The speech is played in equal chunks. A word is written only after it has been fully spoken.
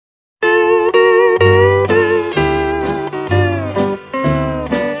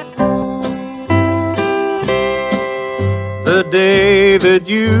that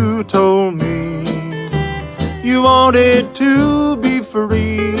you told me you wanted to be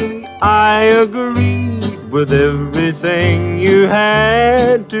free. I agreed with everything you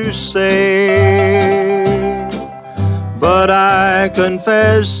had to say, but I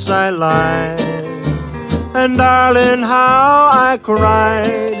confess I lied. And darling, how I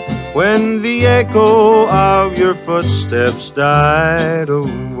cried when the echo of your footsteps died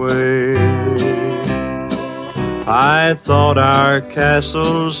away. I thought our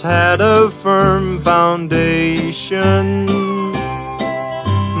castles had a firm foundation,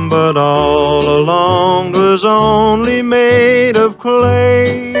 but all along 'twas only made of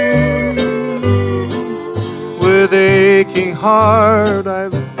clay. With aching heart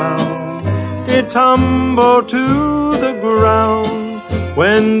I've found it tumbled to the ground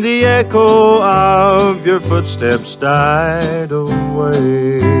when the echo of your footsteps died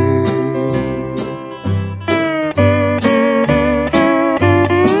away.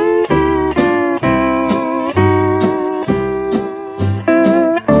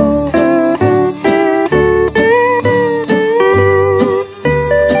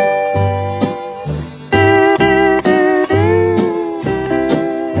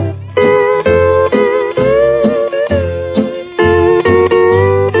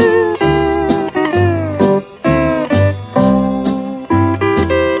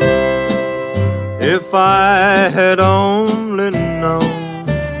 If I had only known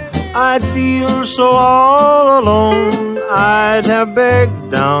I'd feel so all alone, I'd have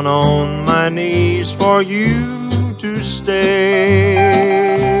begged down on my knees for you to stay.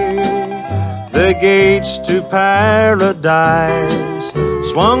 The gates to paradise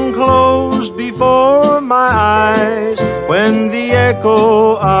swung closed before my eyes when the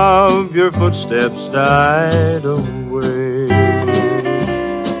echo of your footsteps died away.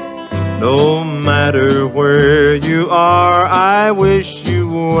 No matter where you are, I wish you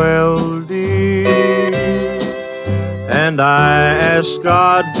well, dear. And I ask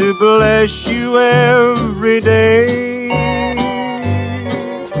God to bless you every day,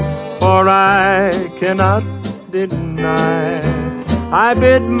 for I cannot deny I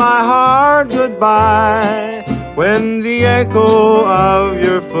bid my heart goodbye when the echo of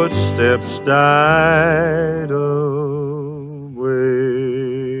your footsteps died away.